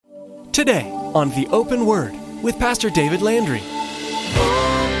Today on The Open Word with Pastor David Landry.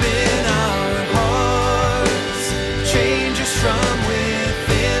 Open our hearts, change us from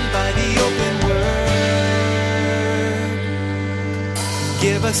within by the open word.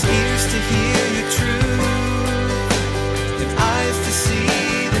 Give us ears to hear your truth and eyes to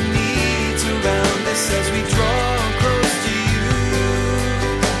see the needs around us as we draw close to you.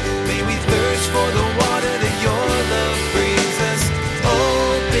 May we thirst for the water that your love brings us.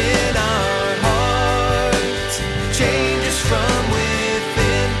 Open our hearts, change us from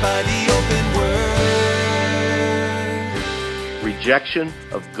within by the open word. Rejection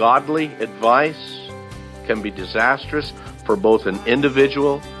of godly advice can be disastrous for both an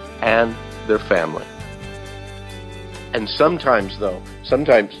individual and their family. And sometimes,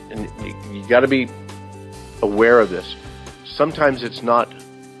 and you got to be aware of this, sometimes it's not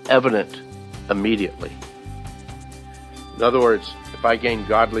evident immediately. In other words, if I gain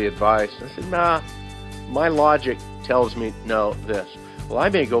godly advice, I say, nah, my logic tells me no, this. Well, I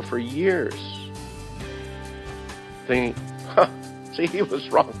may go for years thinking, see, he was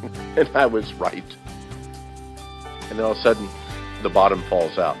wrong and I was right. And then all of a sudden, the bottom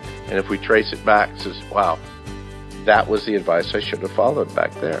falls out. And if we trace it back, it says, wow, that was the advice I should have followed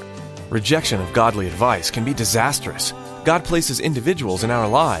back there. Rejection of godly advice can be disastrous. God places individuals in our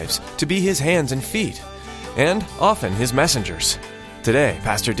lives to be His hands and feet, and often His messengers. Today,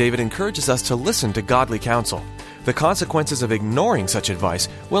 Pastor David encourages us to listen to godly counsel. The consequences of ignoring such advice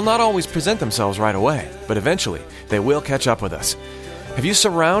will not always present themselves right away, but eventually they will catch up with us. Have you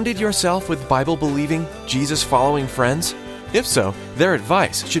surrounded yourself with Bible-believing, Jesus-following friends? If so, their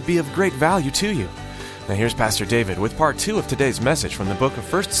advice should be of great value to you. Now here's Pastor David with part 2 of today's message from the book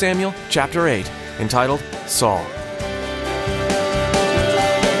of 1 Samuel, chapter 8, entitled Saul. Open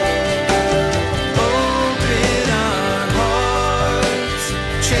our hearts,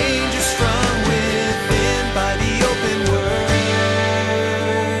 change us from within by the open word.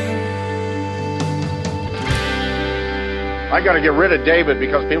 I got to get rid of David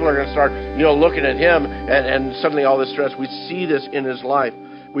because people are going to start, looking at him and suddenly all this stress. We see this in his life.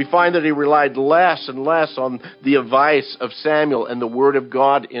 We find that he relied less and less on the advice of Samuel and the Word of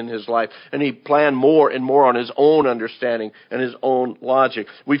God in his life. And he planned more and more on his own understanding and his own logic.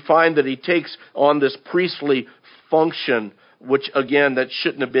 We find that he takes on this priestly function, which, again, that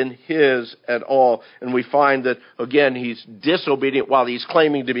shouldn't have been his at all. And we find that, again, he's disobedient while he's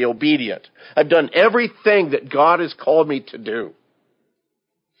claiming to be obedient. I've done everything that God has called me to do.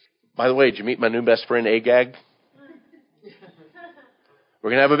 By the way, did you meet my new best friend, Agag? We're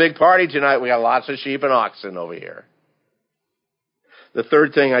going to have a big party tonight. We got lots of sheep and oxen over here. The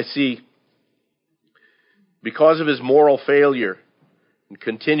third thing I see, because of his moral failure and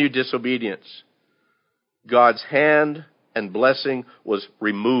continued disobedience, God's hand and blessing was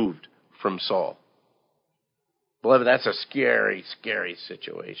removed from Saul. Beloved, that's a scary, scary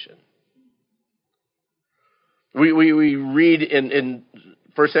situation. We read in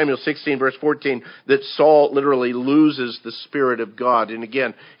 1 Samuel 16, verse 14, that Saul literally loses the Spirit of God. And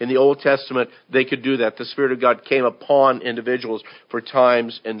again, in the Old Testament, they could do that. The Spirit of God came upon individuals for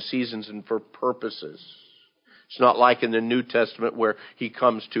times and seasons and for purposes. It's not like in the New Testament where He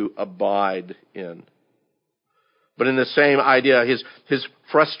comes to abide in. But in the same idea, his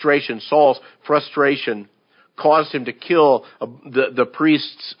frustration, Saul's frustration, caused him to kill the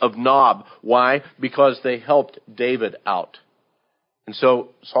priests of Nob. Why? Because they helped David out. And so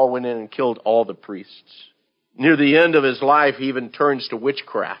Saul went in and killed all the priests. Near the end of his life, he even turns to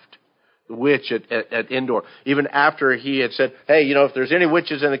witchcraft, the witch at Endor. Even after he had said, hey, if there's any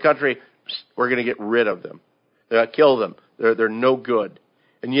witches in the country, we're going to get rid of them. Kill them. They're no good.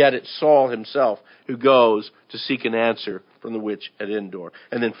 And yet it's Saul himself who goes to seek an answer from the witch at Endor.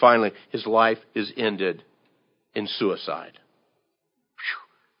 And then finally, his life is ended in suicide.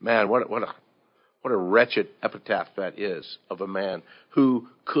 Whew. Man, what a wretched epitaph that is of a man who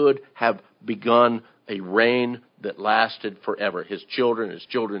could have begun a reign that lasted forever. His children, his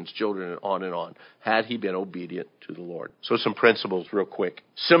children's children, and on, had he been obedient to the Lord. So some principles real quick.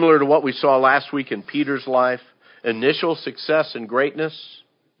 Similar to what we saw last week in Peter's life, initial success and greatness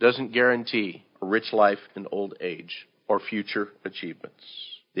doesn't guarantee a rich life in old age or future achievements.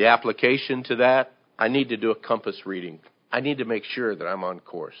 The application to that, I need to do a compass reading. I need to make sure that I'm on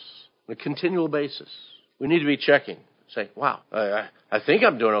course. On a continual basis. We need to be checking. Say, wow, I think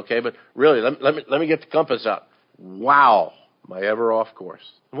I'm doing okay, but really, let me get the compass out. Wow, am I ever off course?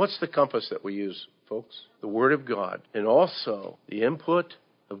 And what's the compass that we use, folks? The Word of God, and also the input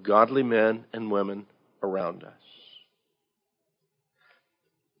of godly men and women around us.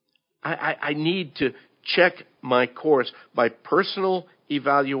 I need to check my course by personal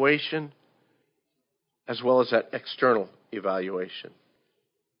evaluation as well as that external evaluation.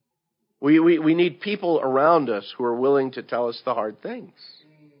 We need people around us who are willing to tell us the hard things.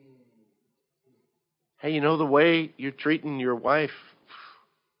 Hey, you know, the way you're treating your wife,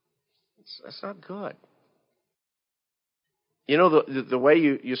 that's not good. You know, the way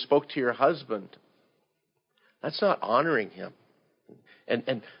you spoke to your husband, that's not honoring him.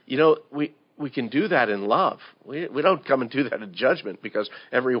 And you know, we can do that in love. We don't come and do that in judgment, because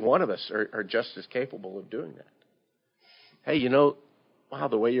every one of us are just as capable of doing that. Hey, you know, wow,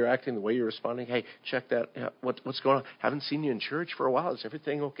 the way you're acting, the way you're responding, hey, check that. What's going on? Haven't seen you in church for a while. Is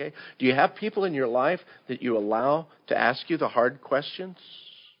everything okay? Do you have people in your life that you allow to ask you the hard questions?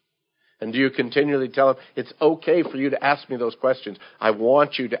 And do you continually tell them, it's okay for you to ask me those questions. I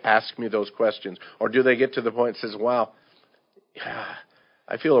want you to ask me those questions. Or do they get to the point that says, wow,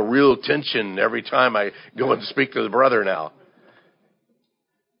 I feel a real tension every time I go and speak to the brother now.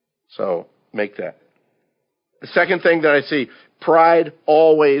 So make that. The second thing that I see, pride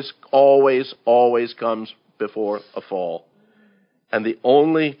always comes before a fall. And the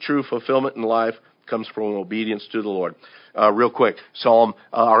only true fulfillment in life comes from obedience to the Lord. Real quick,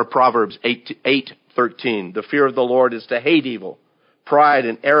 Proverbs 8:13. The fear of the Lord is to hate evil, pride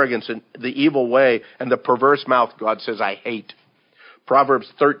and arrogance and the evil way and the perverse mouth, God says, I hate.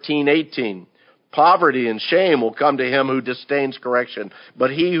 Proverbs 13:18. Poverty and shame will come to him who disdains correction, but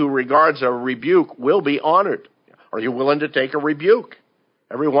he who regards a rebuke will be honored. Are you willing to take a rebuke?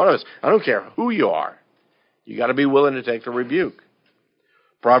 Every one of us. I don't care who you are. You got to be willing to take the rebuke.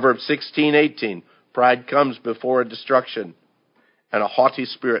 Proverbs 16:18. Pride comes before a destruction, and a haughty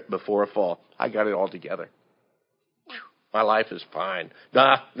spirit before a fall. I got it all together. My life is fine.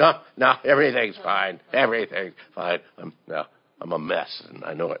 No, everything's fine. Everything's fine. I'm a mess, and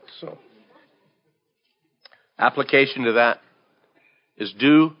I know it. So, application to that is,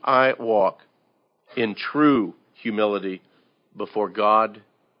 do I walk in true humility before God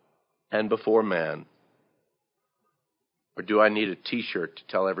and before man? Or do I need a t-shirt to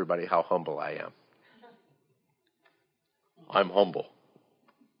tell everybody how humble I am? I'm humble.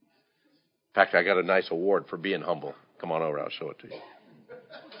 In fact, I got a nice award for being humble. Come on over, I'll show it to you.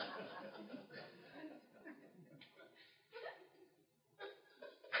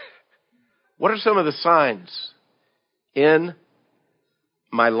 What are some of the signs in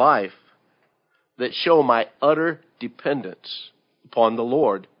my life that show my utter dependence upon the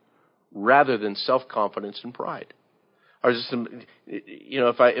Lord rather than self-confidence and pride? Or is there some, you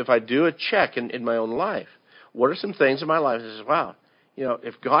know, if I do a check in my own life, what are some things in my life that says, wow, you know,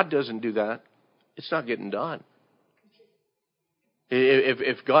 if God doesn't do that, it's not getting done.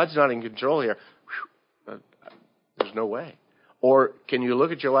 If God's not in control here, there's no way. Or can you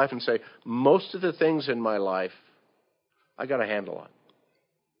look at your life and say, most of the things in my life, I got a handle on.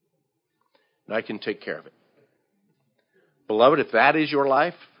 And I can take care of it. Beloved, if that is your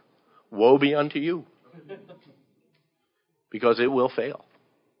life, woe be unto you. Because it will fail.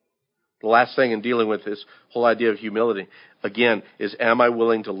 The last thing in dealing with this whole idea of humility, again, is, am I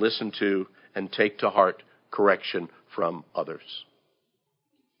willing to listen to and take to heart correction from others?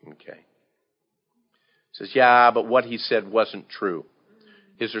 Okay. It says, yeah, but what he said wasn't true.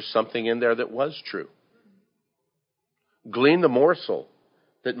 Is there something in there that was true? Glean the morsel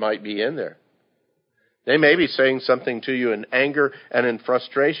that might be in there. They may be saying something to you in anger and in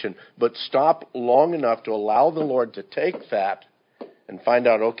frustration, but stop long enough to allow the Lord to take that and find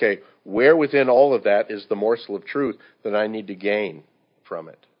out, okay, where within all of that is the morsel of truth that I need to gain from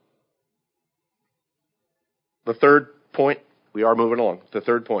it. The third point, we are moving along. The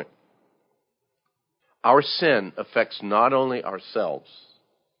third point. Our sin affects not only ourselves,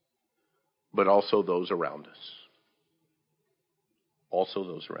 but also those around us. Also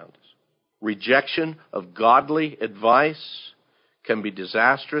those around us. Rejection of godly advice can be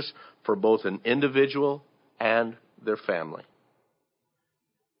disastrous for both an individual and their family.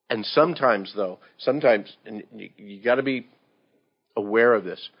 And sometimes, and you got to be aware of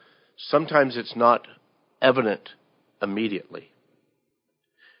this, sometimes it's not evident immediately.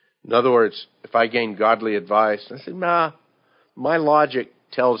 In other words, if I gain godly advice, I say, my logic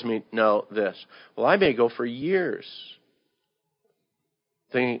tells me, no, this. Well, I may go for years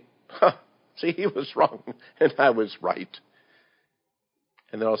thinking, see, he was wrong and I was right.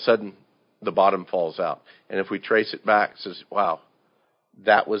 And then all of a sudden, the bottom falls out. And if we trace it back, it says, wow,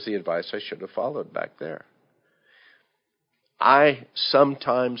 that was the advice I should have followed back there. I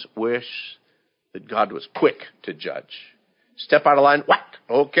sometimes wish that God was quick to judge. Step out of line, whack.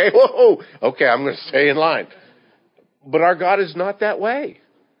 Okay, whoa, okay, I'm going to stay in line. But our God is not that way.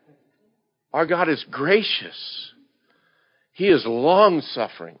 Our God is gracious. He is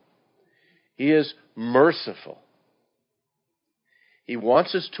long-suffering. He is merciful. He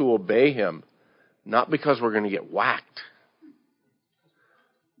wants us to obey Him, not because we're going to get whacked,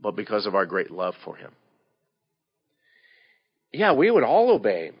 but because of our great love for Him. Yeah, we would all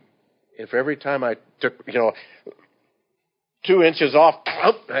obey Him if every time I took, 2 inches off,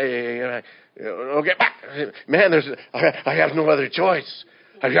 okay, man, I have no other choice.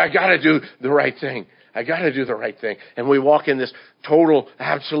 I got to do the right thing. I got to do the right thing. And we walk in this total,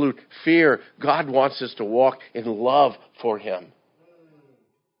 absolute fear. God wants us to walk in love for Him.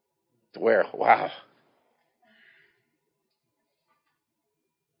 Where? Wow.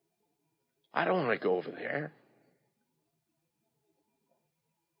 I don't want to go over there.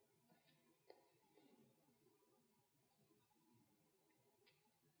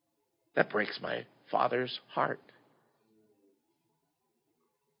 That breaks my Father's heart.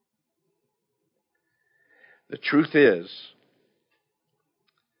 The truth is,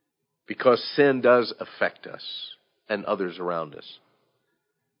 because sin does affect us and others around us,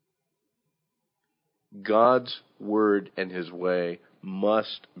 God's word and His way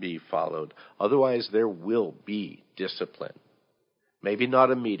must be followed. Otherwise, there will be discipline. Maybe not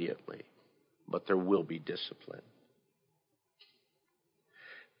immediately, but there will be discipline.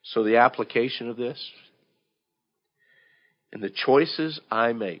 So the application of this, in the choices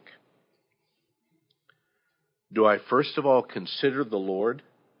I make, do I first of all consider the Lord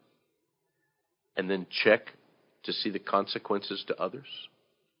and then check to see the consequences to others?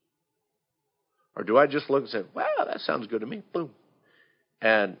 Or do I just look and say, wow, that sounds good to me, boom.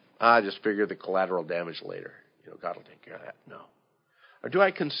 And I just figure the collateral damage later. God will take care of that. No. Or do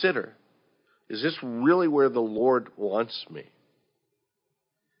I consider, is this really where the Lord wants me?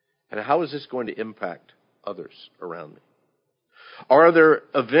 And how is this going to impact others around me? Are there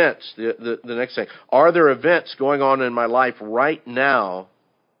events, the next thing, are there events going on in my life right now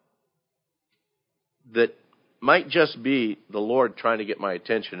that might just be the Lord trying to get my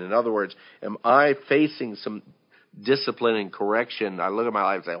attention? In other words, am I facing some discipline and correction? I look at my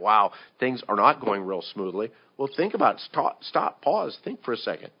life and say, wow, things are not going real smoothly. Well, think about it. Stop, pause, think for a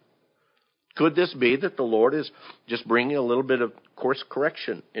second. Could this be that the Lord is just bringing a little bit of course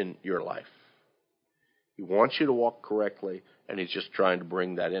correction in your life? He wants you to walk correctly, and He's just trying to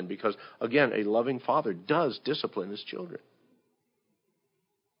bring that in because, again, a loving Father does discipline His children.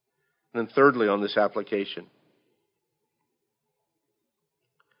 And then thirdly, on this application,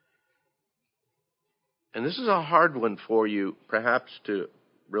 and this is a hard one for you perhaps to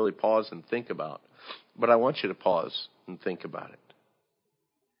really pause and think about, but I want you to pause and think about it.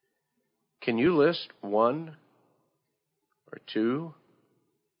 Can you list 1 or 2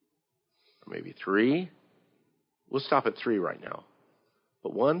 or maybe 3? We'll stop at 3 right now.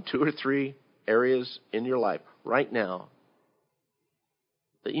 But 1, 2, or 3 areas in your life right now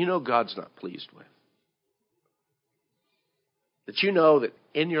that God's not pleased with. That that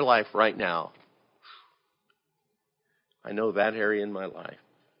in your life right now, I know that area in my life,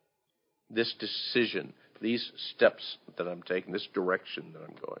 this decision, these steps that I'm taking, this direction that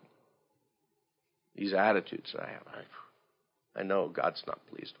I'm going, these attitudes that I have, I know God's not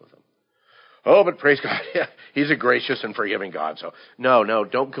pleased with them. Oh, but praise God, yeah, He's a gracious and forgiving God. So no,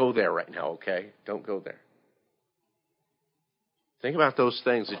 don't go there right now, okay? Don't go there. Think about those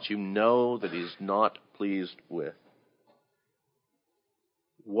things that that He's not pleased with.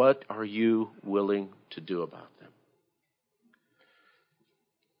 What are you willing to do about them?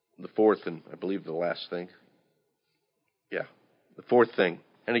 The fourth, and I believe the last thing. Yeah, the fourth thing.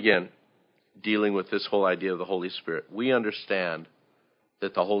 And again, dealing with this whole idea of the Holy Spirit. We understand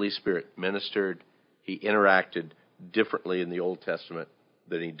that the Holy Spirit ministered, He interacted differently in the Old Testament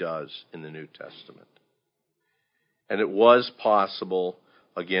than He does in the New Testament. And it was possible,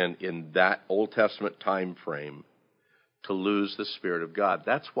 again, in that Old Testament time frame, to lose the Spirit of God.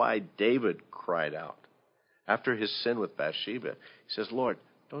 That's why David cried out after his sin with Bathsheba. He says, Lord,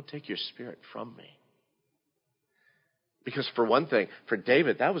 don't take your Spirit from me. Because for one thing, for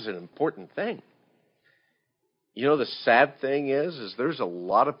David, that was an important thing. The sad thing is there's a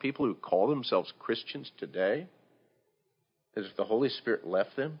lot of people who call themselves Christians today, that if the Holy Spirit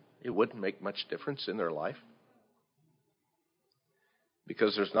left them, it wouldn't make much difference in their life.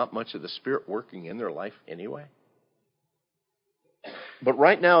 Because there's not much of the Spirit working in their life anyway. But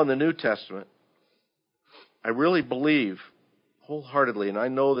right now in the New Testament, I really believe wholeheartedly, and I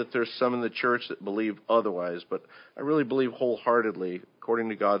know that there's some in the church that believe otherwise, but I really believe wholeheartedly, according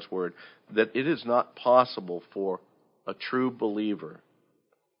to God's Word, that it is not possible for a true believer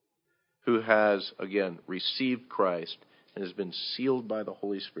who has, again, received Christ and has been sealed by the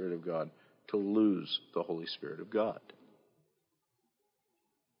Holy Spirit of God to lose the Holy Spirit of God.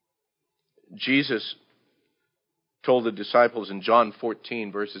 Jesus told the disciples in John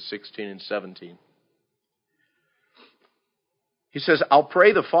 14, verses 16 and 17. He says, I'll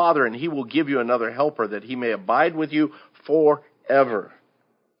pray the Father, and he will give you another helper, that he may abide with you forever.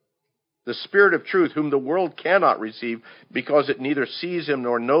 The Spirit of truth, whom the world cannot receive, because it neither sees him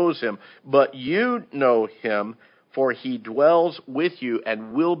nor knows him. But you know him, for he dwells with you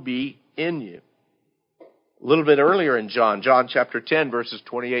and will be in you. A little bit earlier in John chapter 10, verses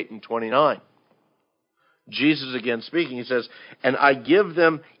 28 and 29. Jesus again speaking, he says, and I give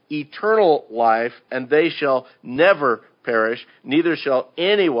them eternal life, and they shall never perish, neither shall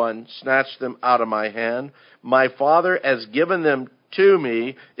anyone snatch them out of my hand. My Father has given them to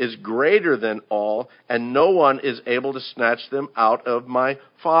me is greater than all, and no one is able to snatch them out of my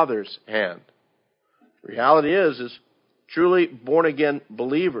Father's hand. The reality is truly born-again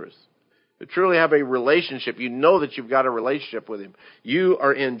believers who truly have a relationship. You know that you've got a relationship with him. You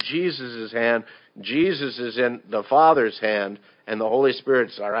are in Jesus' hand. Jesus is in the Father's hand, and the Holy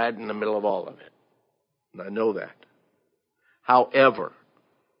Spirit's right in the middle of all of it. And I know that. However,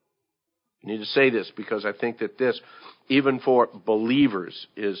 I need to say this because I think that this, even for believers,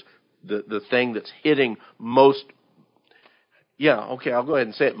 is the thing that's hitting most, I'll go ahead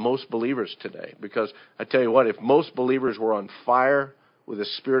and say it, most believers today. Because I tell you what, if most believers were on fire with the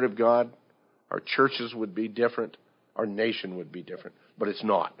Spirit of God, our churches would be different, our nation would be different. But it's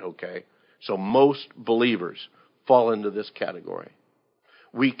not, okay? So most believers fall into this category.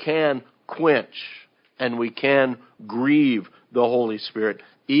 We can quench and we can grieve the Holy Spirit,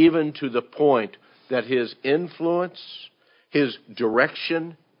 even to the point that his influence, his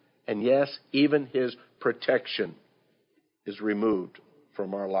direction, and yes, even his protection is removed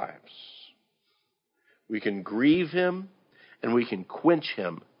from our lives. We can grieve him and we can quench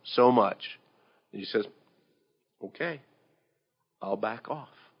him so much. And he says, okay, I'll back off.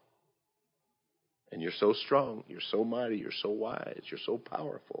 And you're so strong, you're so mighty, you're so wise, you're so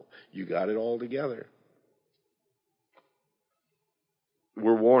powerful. You got it all together.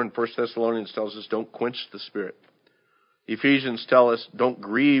 We're warned, 1 Thessalonians tells us, don't quench the Spirit. Ephesians tell us, don't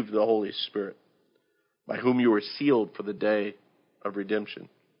grieve the Holy Spirit, by whom you were sealed for the day of redemption.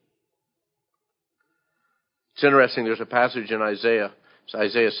 It's interesting, there's a passage in Isaiah, it's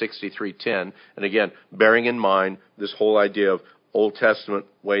Isaiah 63:10, and again, bearing in mind this whole idea of Old Testament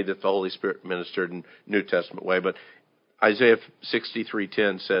way that the Holy Spirit ministered and New Testament way, but Isaiah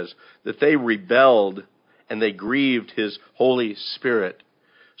 63:10 says that they rebelled and they grieved his Holy Spirit.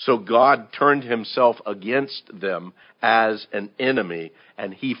 So God turned himself against them as an enemy,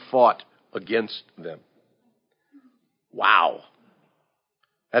 and he fought against them. Wow.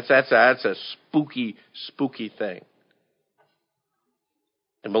 That's a spooky, spooky thing.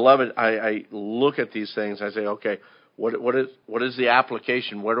 And beloved, I look at these things, I say, okay, what is the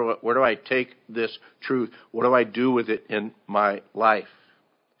application? Where do I take this truth? What do I do with it in my life?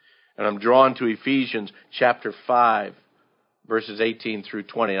 And I'm drawn to Ephesians chapter 5, verses 18 through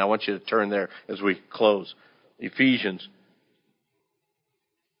 20. And I want you to turn there as we close. Ephesians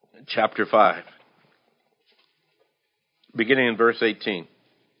chapter 5, beginning in verse 18.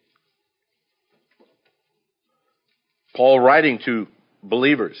 Paul writing to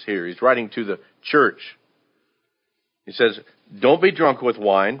believers here. He's writing to the church. He says, don't be drunk with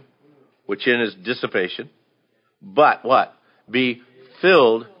wine, which in is dissipation, but what? Be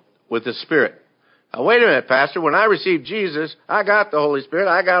filled with the Spirit. Now, wait a minute, Pastor. When I received Jesus, I got the Holy Spirit.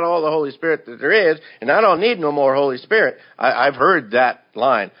 I got all the Holy Spirit that there is, and I don't need no more Holy Spirit. I've heard that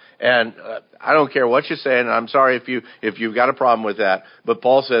line, and I don't care what you're saying. I'm sorry if you've got a problem with that. But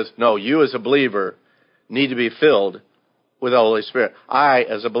Paul says, no, you as a believer need to be filled with the Holy Spirit. I,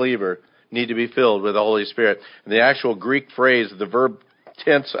 as a believer, need to be filled with the Holy Spirit. And the actual Greek phrase, the verb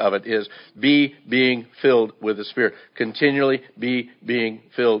tense of it is be being filled with the Spirit. Continually be being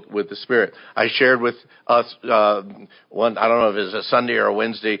filled with the Spirit. I shared with us one, I don't know if it was a Sunday or a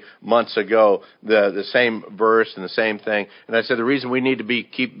Wednesday months ago, the same verse and the same thing. And I said the reason we need to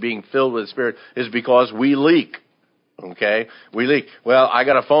keep being filled with the Spirit is because we leak. Okay, we leak. Well, I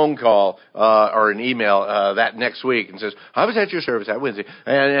got a phone call or an email that next week and says, "I was at your service that Wednesday,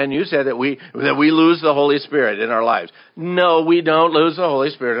 and you said that we lose the Holy Spirit in our lives." No, we don't lose the Holy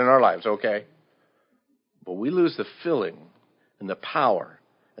Spirit in our lives. Okay, but we lose the filling and the power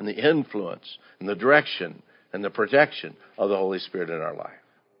and the influence and the direction and the protection of the Holy Spirit in our life.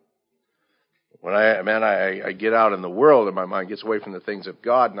 When I get out in the world and my mind gets away from the things of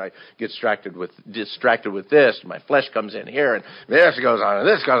God and I get distracted with this, and my flesh comes in here and this goes on and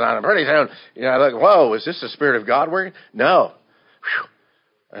this goes on and pretty soon, I look, whoa, is this the Spirit of God working? No.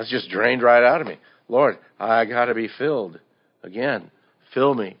 Whew. That's just drained right out of me. Lord, I got to be filled again.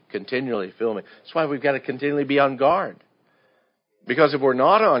 Fill me, continually fill me. That's why we've got to continually be on guard. Because if we're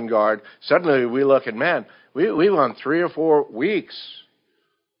not on guard, suddenly we look and, man, we went 3 or 4 weeks,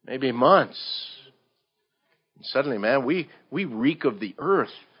 maybe months. And suddenly, man, we reek of the earth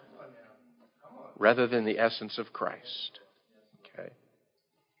rather than the essence of Christ. Okay.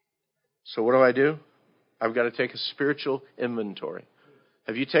 So what do? I've got to take a spiritual inventory.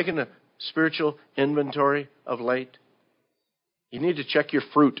 Have you taken a spiritual inventory of late? You need to check your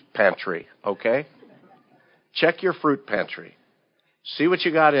fruit pantry, okay? Check your fruit pantry. See what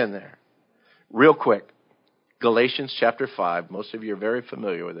you got in there. Real quick, Galatians chapter 5. Most of you are very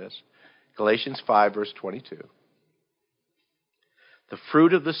familiar with this. Galatians 5, verse 22. The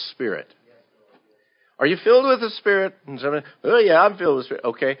fruit of the Spirit. Are you filled with the Spirit? And somebody, oh yeah, I'm filled with the Spirit.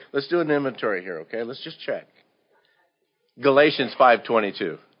 Okay, let's do an inventory here, okay? Let's just check. Galatians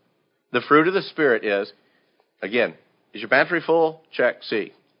 5:22. The fruit of the Spirit is, again, is your pantry full? Check,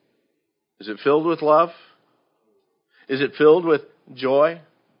 see. Is it filled with love? Is it filled with joy?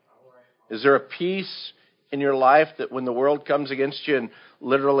 Is there a peace in your life that when the world comes against you and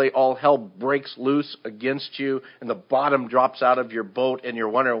literally all hell breaks loose against you and the bottom drops out of your boat and you're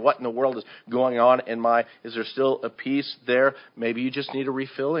wondering what in the world is going on is there still a peace there? Maybe you just need a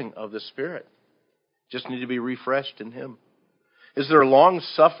refilling of the Spirit. Just need to be refreshed in Him. Is there long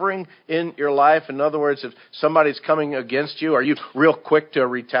suffering in your life? In other words, if somebody's coming against you, are you real quick to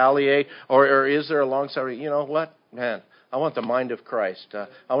retaliate? Or is there a long suffering? You know what? Man, I want the mind of Christ.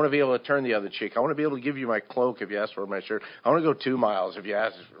 I want to be able to turn the other cheek. I want to be able to give you my cloak if you ask for my shirt. I want to go 2 miles if you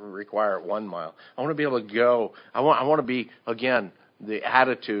require 1 mile. I want to be able to go. I want to be, again, the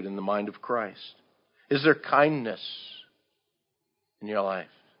attitude and the mind of Christ. Is there kindness in your life?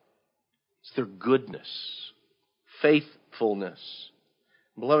 Is there goodness? Faithfulness.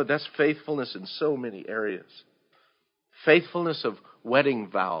 Beloved, that's faithfulness in so many areas. Faithfulness of wedding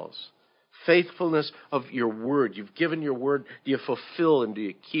vows. Faithfulness of your word. You've given your word. Do you fulfill and do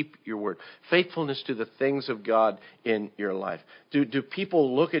you keep your word? Faithfulness to the things of God in your life. Do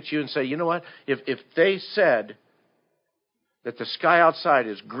people look at you and say, you know what? If they said that the sky outside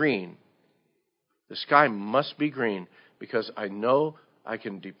is green, the sky must be green because I know I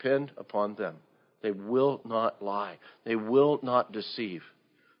can depend upon them. They will not lie. They will not deceive.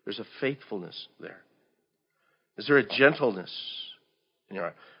 There's a faithfulness there. Is there a gentleness in your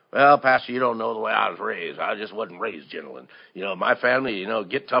life? Well, Pastor, you don't know the way I was raised. I just wasn't raised gentle. And, my family,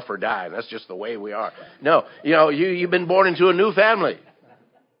 get tough or die. And that's just the way we are. No, you've been born into a new family.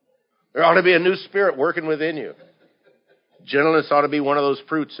 There ought to be a new spirit working within you. Gentleness ought to be one of those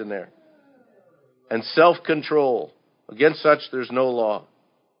fruits in there. And self-control. Against such, there's no law.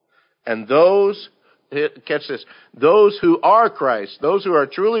 And those, catch this, those who are Christ, those who are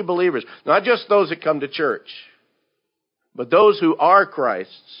truly believers, not just those that come to church, but those who are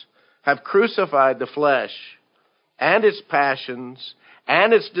Christ's, have crucified the flesh and its passions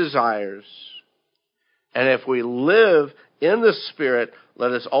and its desires. And if we live in the Spirit,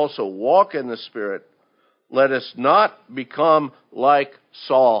 let us also walk in the Spirit. Let us not become like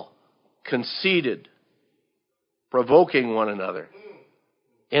Saul, conceited, provoking one another,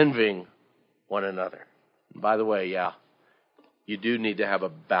 envying one another. And by the way, you do need to have a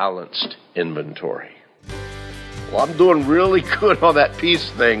balanced inventory. Well, I'm doing really good on that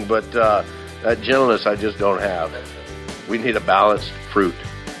peace thing, but that gentleness I just don't have. We need a balanced fruit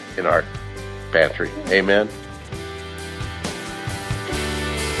in our pantry. Amen.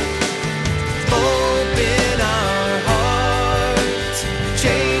 Open our hearts,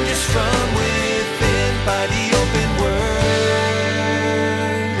 change us from within by the open word.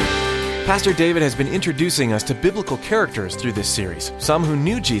 Pastor David has been introducing us to biblical characters through this series, some who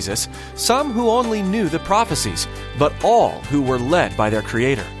knew Jesus, some who only knew the prophecies, but all who were led by their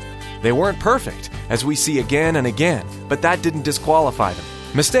Creator. They weren't perfect, as we see again and again, but that didn't disqualify them.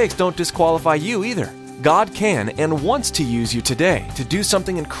 Mistakes don't disqualify you either. God can and wants to use you today to do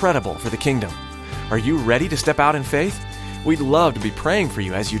something incredible for the kingdom. Are you ready to step out in faith? We'd love to be praying for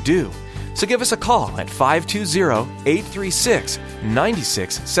you as you do. So give us a call at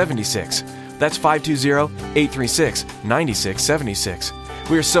 520-836-9676. That's 520-836-9676.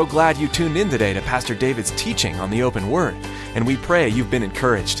 We are so glad you tuned in today to Pastor David's teaching on the open word, and we pray you've been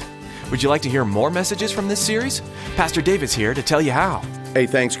encouraged. Would you like to hear more messages from this series? Pastor David's here to tell you how. Hey,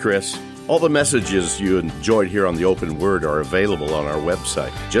 thanks, Chris. All the messages you enjoyed here on The Open Word are available on our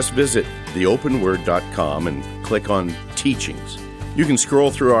website. Just visit theopenword.com and click on Teachings. You can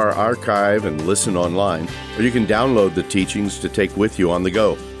scroll through our archive and listen online, or you can download the teachings to take with you on the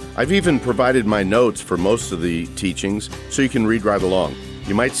go. I've even provided my notes for most of the teachings so you can read right along.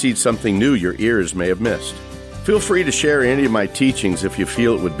 You might see something new your ears may have missed. Feel free to share any of my teachings if you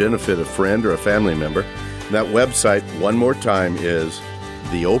feel it would benefit a friend or a family member. That website, one more time, is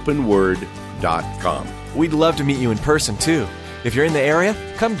theopenword.com. We'd love to meet you in person, too. If you're in the area,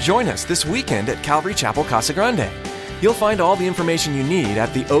 come join us this weekend at Calvary Chapel, Casa Grande. You'll find all the information you need at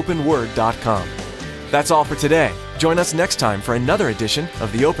theopenword.com. That's all for today. Join us next time for another edition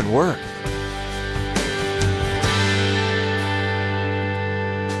of The Open Word.